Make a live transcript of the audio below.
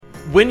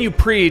When you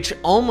preach,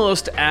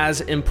 almost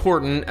as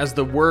important as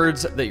the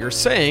words that you're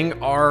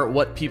saying are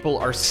what people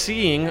are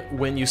seeing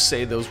when you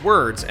say those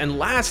words. And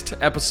last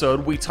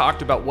episode, we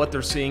talked about what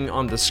they're seeing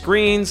on the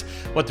screens,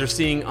 what they're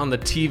seeing on the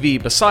TV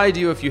beside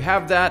you, if you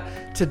have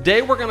that.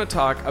 Today, we're going to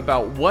talk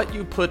about what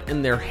you put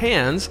in their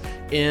hands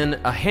in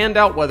a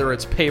handout, whether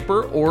it's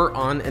paper or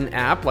on an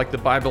app like the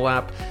Bible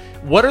app.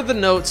 What are the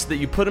notes that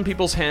you put in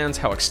people's hands?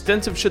 How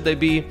extensive should they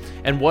be?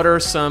 And what are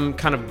some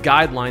kind of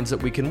guidelines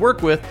that we can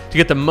work with to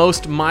get the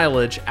most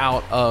mileage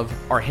out of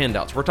our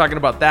handouts? We're talking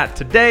about that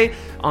today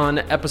on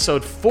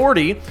episode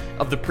 40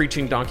 of the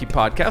Preaching Donkey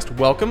podcast.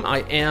 Welcome.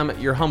 I am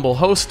your humble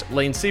host,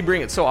 Lane Sebring.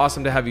 It's so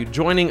awesome to have you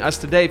joining us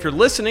today. If you're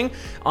listening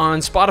on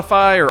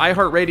Spotify or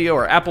iHeartRadio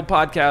or Apple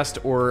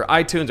Podcast or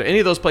iTunes or any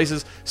of those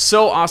places,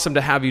 so awesome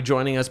to have you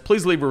joining us.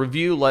 Please leave a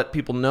review. Let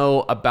people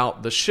know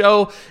about the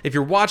show. If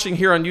you're watching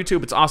here on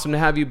YouTube, it's awesome to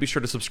have you. Be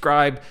sure to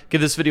subscribe,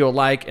 give this video a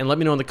like, and let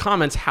me know in the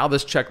comments how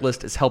this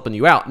checklist is helping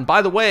you out. And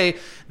by the way,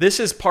 this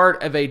is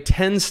part of a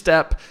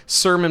 10-step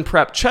sermon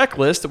prep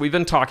checklist that we've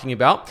been talking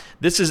about.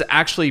 This is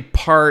actually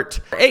part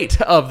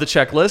 8 of the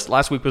checklist.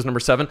 Last week was number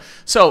 7.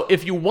 So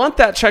if you want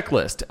that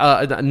checklist,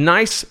 a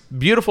nice,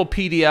 beautiful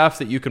PDF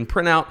that you can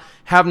print out,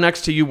 have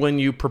next to you when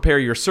you prepare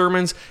your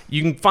sermons,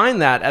 you can find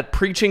that at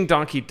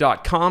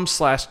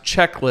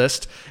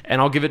preachingdonkey.com/checklist,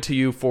 and I'll give it to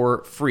you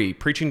for free.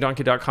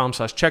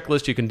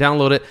 preachingdonkey.com/checklist. You can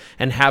download it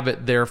and have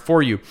it there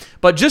for you.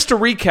 But just to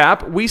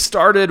recap, we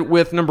started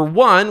with number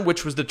 1,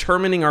 which was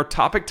determining our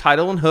topic,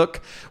 title, and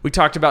hook. We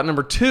talked about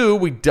number 2,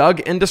 we dug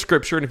into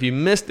Scripture, and if you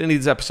missed any of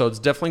these episodes,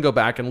 definitely go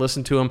back and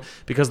listen to them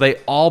because they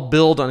all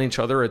build on each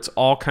other. It's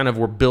all kind of,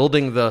 we're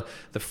building the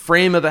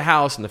frame of the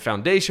house and the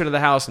foundation of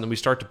the house, and then we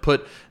start to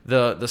put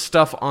the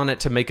stuff on it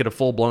to make it a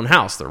full-blown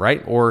house,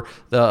 right? Or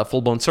the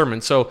full-blown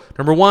sermon. So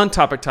number 1,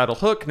 topic, title,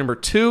 hook. Number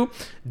 2,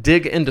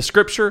 dig into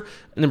Scripture.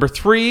 Number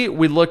 3,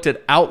 we looked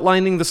at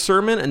outlining the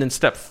sermon. And then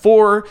step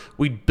 4,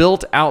 we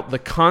built out the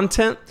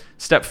content.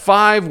 Step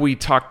 5, we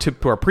talked to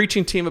our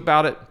preaching team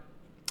about it.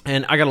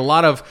 And I got a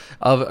lot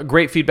of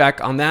great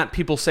feedback on that.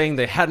 People saying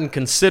they hadn't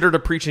considered a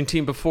preaching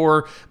team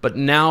before, but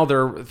now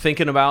they're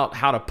thinking about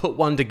how to put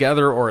one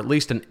together, or at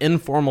least an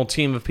informal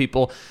team of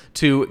people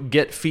to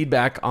get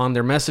feedback on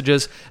their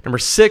messages. Number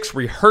 6,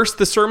 rehearse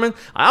the sermon.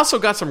 I also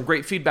got some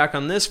great feedback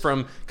on this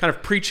from kind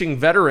of preaching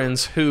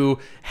veterans who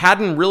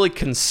hadn't really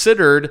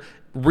considered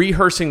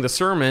rehearsing the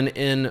sermon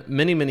in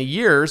many, many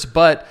years,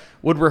 but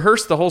would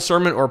rehearse the whole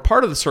sermon or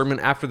part of the sermon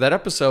after that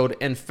episode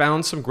and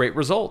found some great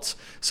results.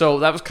 So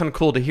that was kind of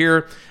cool to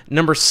hear.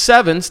 Number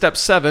 7, step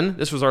 7,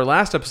 this was our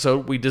last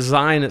episode. We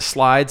designed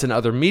slides and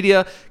other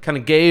media, kind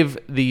of gave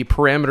the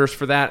parameters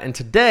for that. And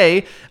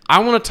today, I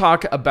want to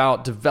talk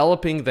about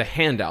developing the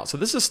handout. So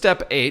this is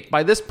step 8.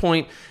 By this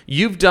point,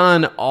 you've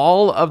done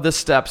all of the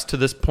steps to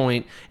this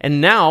point,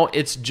 and now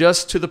it's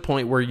just to the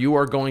point where you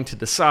are going to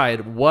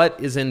decide what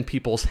is in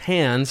people's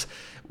hands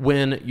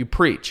when you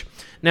preach.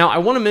 Now, I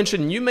want to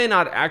mention you may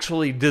not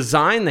actually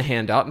design the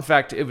handout. In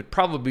fact, it would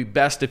probably be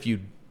best if you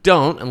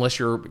don't, unless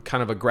you're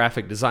kind of a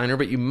graphic designer,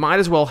 but you might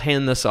as well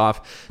hand this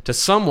off to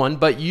someone,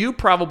 but you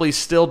probably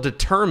still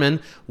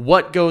determine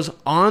what goes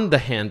on the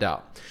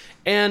handout.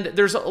 And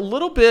there's a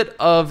little bit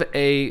of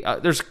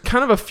there's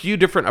kind of a few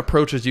different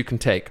approaches you can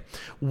take.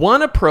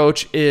 One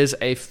approach is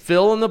a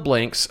fill in the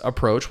blanks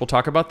approach. We'll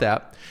talk about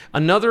that.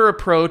 Another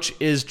approach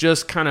is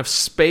just kind of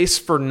space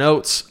for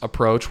notes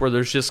approach, where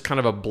there's just kind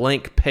of a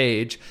blank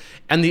page.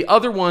 And the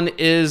other one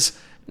is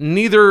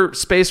neither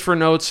space for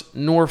notes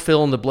nor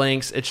fill in the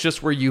blanks. It's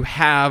just where you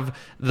have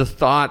the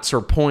thoughts or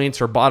points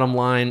or bottom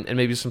line and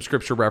maybe some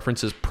scripture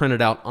references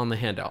printed out on the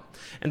handout.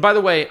 And by the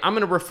way, I'm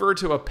going to refer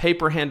to a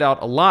paper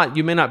handout a lot.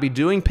 You may not be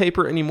doing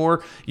paper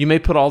anymore. You may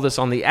put all this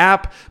on the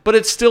app, but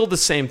it's still the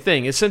same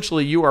thing.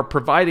 Essentially, you are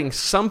providing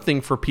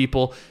something for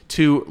people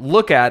to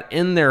look at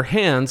in their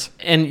hands,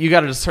 and you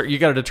got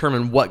to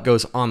determine what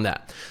goes on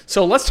that.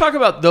 So let's talk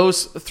about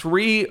those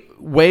 3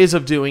 ways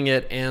of doing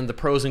it and the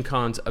pros and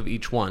cons of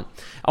each one.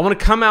 I want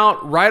to come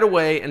out right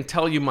away and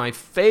tell you my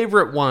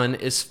favorite one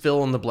is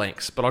fill in the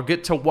blanks, but I'll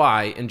get to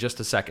why in just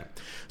a second.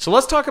 So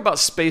let's talk about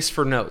space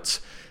for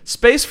notes.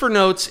 Space for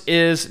notes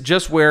is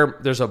just where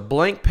there's a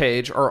blank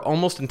page or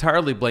almost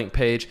entirely blank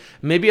page.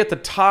 Maybe at the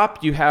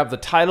top you have the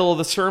title of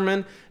the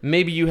sermon.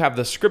 Maybe you have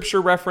the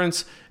scripture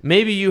reference.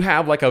 Maybe you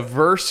have like a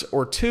verse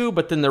or 2,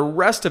 but then the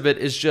rest of it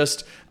is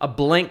just a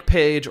blank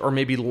page or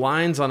maybe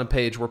lines on a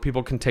page where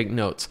people can take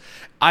notes.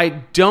 I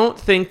don't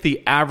think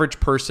the average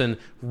person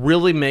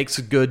really makes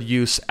good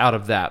use out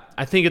of that.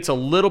 I think it's a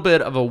little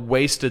bit of a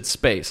wasted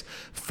space.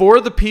 For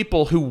the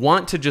people who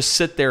want to just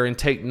sit there and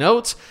take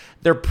notes,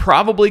 they're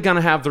probably going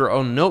to have their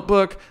own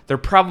notebook. They're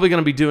probably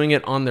going to be doing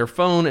it on their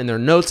phone in their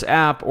notes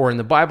app or in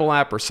the Bible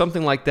app or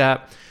something like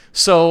that.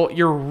 So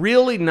you're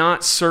really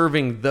not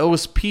serving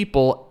those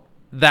people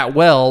that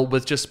well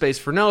with just space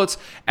for notes.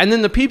 And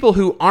then the people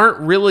who aren't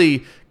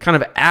really kind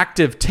of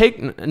active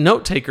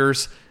note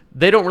takers,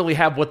 they don't really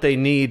have what they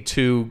need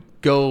to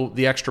go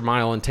the extra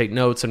mile and take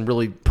notes and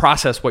really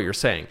process what you're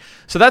saying.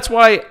 So that's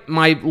why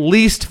my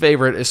least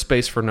favorite is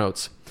space for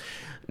notes.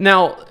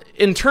 Now,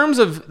 in terms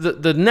of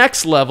the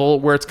next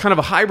level, where it's kind of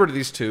a hybrid of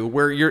these two,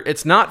 where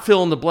it's not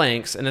fill in the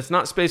blanks and it's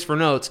not space for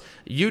notes,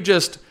 you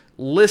just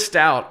list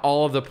out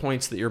all of the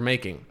points that you're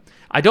making.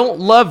 I don't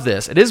love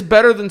this. It is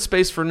better than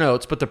space for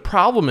notes, but the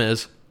problem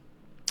is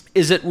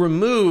it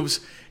removes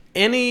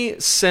any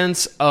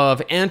sense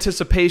of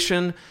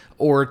anticipation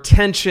or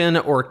tension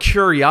or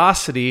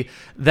curiosity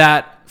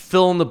that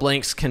fill in the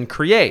blanks can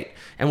create.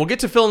 And we'll get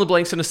to fill in the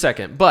blanks in a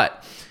second,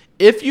 but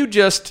if you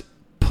just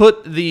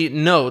put the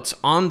notes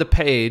on the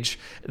page,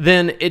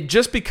 then it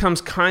just becomes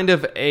kind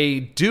of a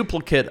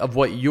duplicate of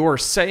what you're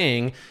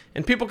saying,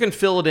 and people can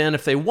fill it in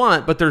if they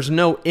want, but there's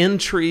no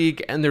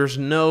intrigue and there's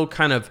no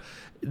kind of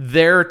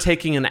they're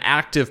taking an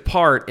active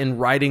part in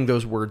writing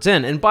those words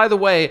in. And by the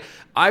way,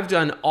 I've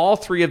done all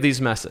three of these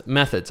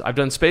methods. I've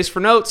done space for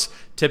notes,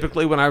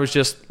 typically when I was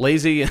just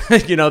lazy,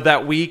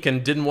 that week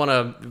and didn't want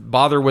to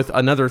bother with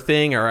another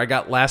thing, or I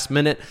got last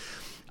minute.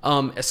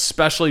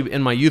 Especially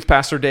in my youth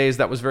pastor days,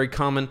 that was very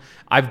common.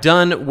 I've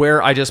done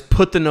where I just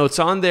put the notes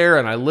on there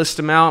and I list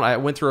them out. I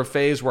went through a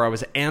phase where I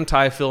was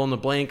anti-fill in the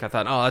blank. I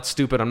thought, oh, that's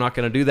stupid. I'm not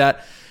going to do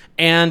that.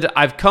 And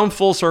I've come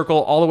full circle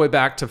all the way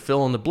back to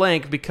fill in the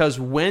blank, because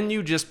when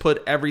you just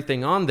put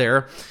everything on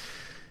there,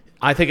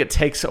 I think it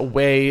takes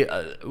away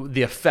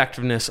the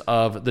effectiveness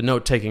of the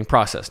note-taking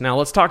process. Now,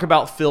 let's talk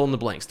about fill in the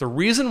blanks. The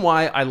reason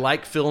why I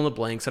like fill in the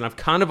blanks, and I've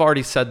kind of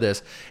already said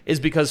this, is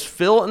because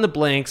fill in the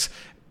blanks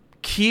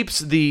keeps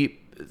the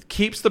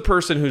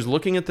person who's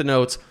looking at the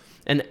notes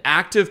an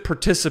active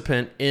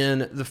participant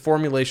in the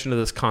formulation of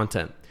this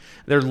content.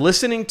 They're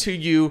listening to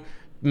you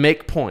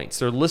make points.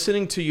 They're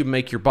listening to you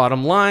make your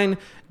bottom line,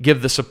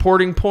 give the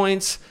supporting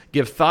points,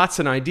 give thoughts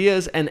and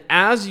ideas. And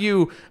as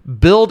you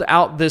build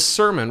out this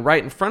sermon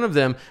right in front of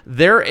them,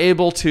 they're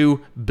able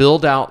to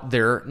build out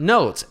their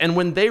notes. And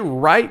when they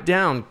write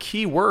down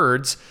key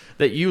words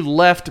that you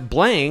left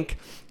blank,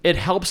 it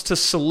helps to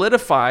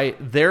solidify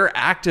their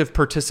active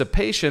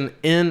participation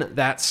in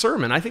that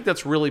sermon. I think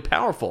that's really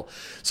powerful.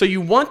 So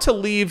you want to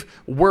leave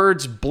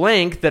words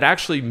blank that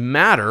actually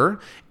matter,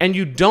 and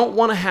you don't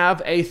want to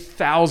have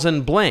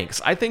 1,000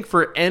 blanks. I think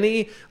for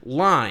any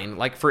line,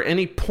 like for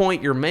any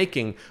point you're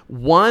making,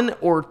 1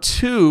 or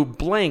 2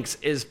 blanks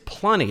is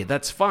plenty.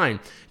 That's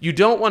fine. You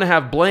don't want to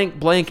have blank,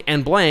 blank,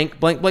 and blank,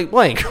 blank, blank,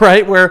 blank,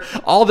 right? Where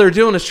all they're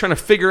doing is trying to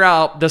figure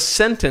out the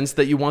sentence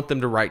that you want them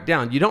to write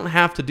down. You don't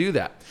have to do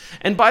that.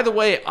 And by the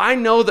way, I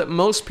know that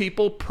most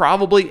people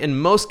probably in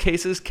most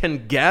cases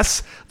can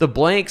guess the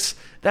blanks.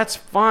 That's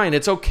fine.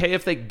 It's okay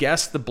if they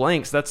guess the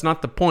blanks. That's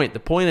not the point. The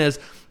point is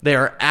they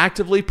are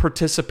actively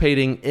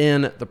participating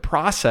in the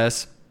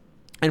process.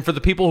 And for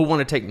the people who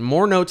want to take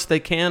more notes, they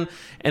can,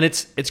 and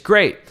it's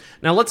great.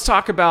 Now let's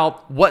talk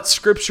about what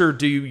scripture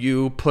do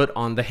you put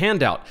on the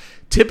handout.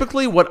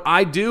 Typically what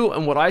I do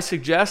and what I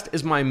suggest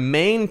is my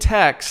main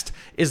text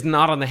is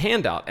not on the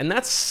handout. And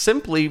that's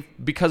simply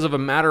because of a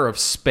matter of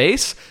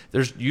space.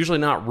 There's usually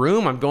not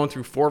room. I'm going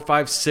through 4,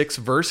 5, 6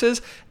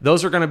 verses.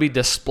 Those are going to be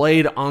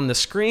displayed on the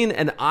screen.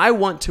 And I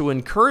want to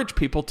encourage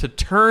people to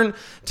turn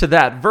to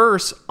that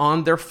verse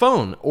on their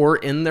phone or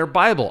in their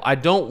Bible. I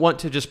don't want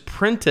to just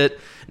print it.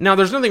 Now,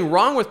 there's nothing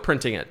wrong with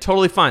printing it.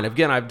 Totally fine.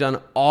 Again, I've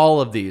done all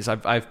of these.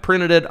 I've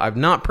printed it. I've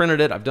not printed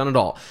it. I've done it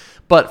all.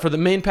 But for the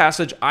main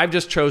passage, I've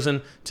just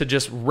chosen to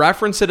just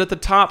reference it at the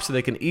top so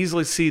they can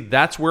easily see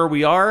that's where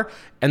we are.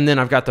 And then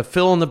I've got the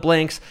fill in the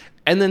blanks.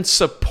 And then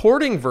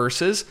supporting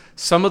verses,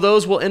 some of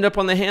those will end up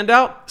on the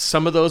handout,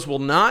 some of those will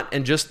not,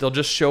 and they'll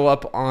just show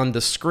up on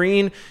the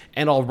screen,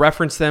 and I'll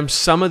reference them.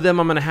 Some of them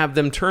I'm going to have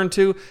them turn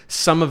to,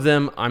 some of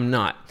them I'm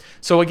not.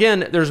 So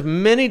again, there's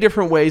many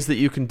different ways that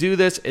you can do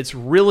this. It's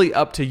really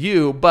up to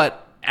you,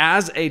 but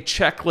as a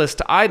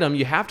checklist item,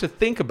 you have to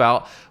think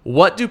about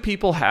what do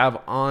people have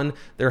on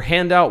their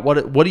handout?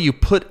 What do you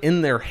put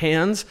in their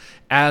hands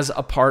as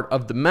a part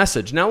of the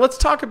message? Now, let's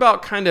talk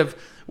about kind of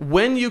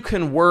when you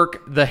can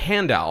work the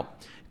handout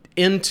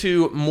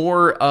into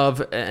more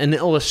of an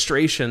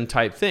illustration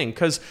type thing,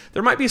 because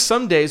there might be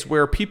some days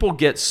where people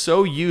get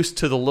so used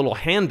to the little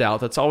handout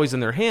that's always in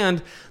their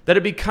hand that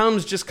it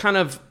becomes just kind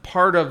of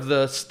part of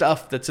the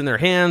stuff that's in their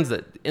hands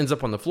that ends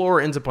up on the floor,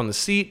 ends up on the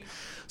seat.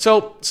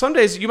 So some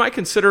days you might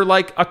consider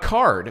like a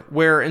card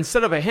where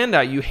instead of a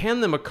handout, you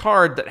hand them a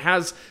card that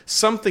has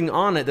something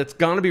on it that's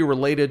going to be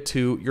related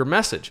to your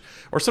message.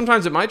 Or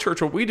sometimes at my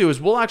church, what we do is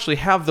we'll actually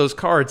have those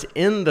cards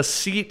in the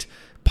seat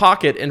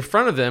pocket in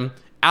front of them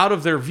out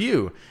of their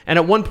view. And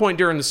at one point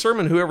during the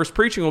sermon, whoever's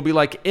preaching will be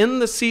like, in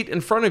the seat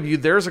in front of you,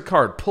 there's a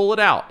card, pull it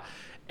out.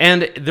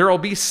 And there will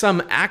be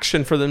some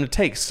action for them to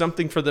take,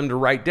 something for them to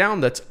write down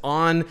that's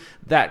on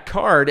that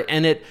card.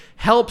 And it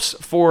helps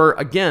for,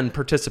 again,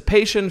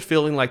 participation,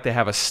 feeling like they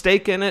have a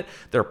stake in it.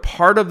 They're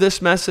part of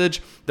this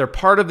message. They're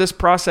part of this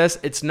process.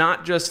 It's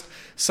not just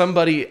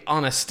somebody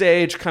on a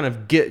stage kind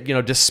of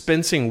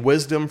dispensing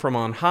wisdom from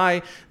on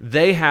high.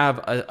 They have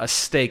a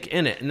stake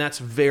in it. And that's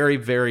very,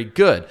 very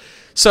good.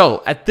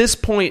 So at this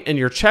point in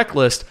your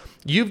checklist,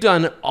 you've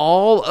done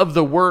all of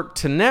the work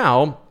to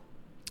now.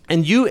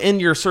 And you in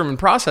your sermon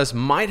process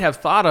might have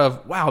thought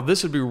of, wow,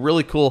 this would be a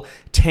really cool,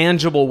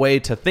 tangible way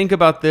to think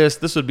about this.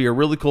 This would be a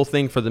really cool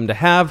thing for them to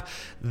have.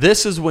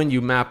 This is when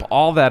you map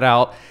all that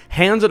out,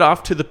 hand it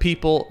off to the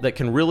people that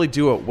can really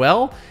do it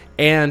well,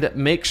 and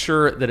make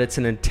sure that it's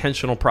an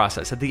intentional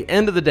process. At the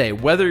end of the day,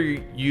 whether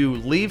you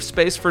leave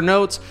space for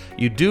notes,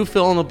 you do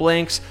fill in the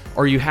blanks,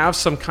 or you have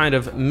some kind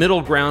of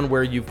middle ground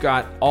where you've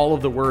got all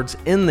of the words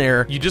in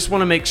there, you just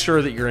want to make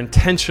sure that you're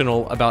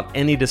intentional about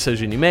any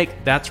decision you make.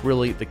 That's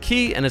really the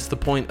key, and it's the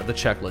point of the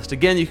checklist.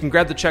 Again, you can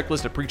grab the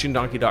checklist at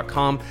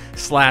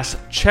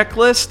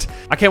preachingdonkey.com/checklist.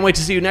 I can't wait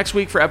to see you next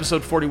week for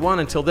episode 41.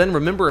 Until then,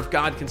 remember, if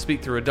God can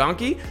speak through a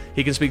donkey,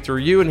 he can speak through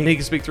you, and he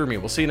can speak through me.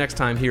 We'll see you next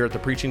time here at the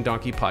Preaching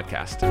Donkey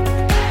Podcast.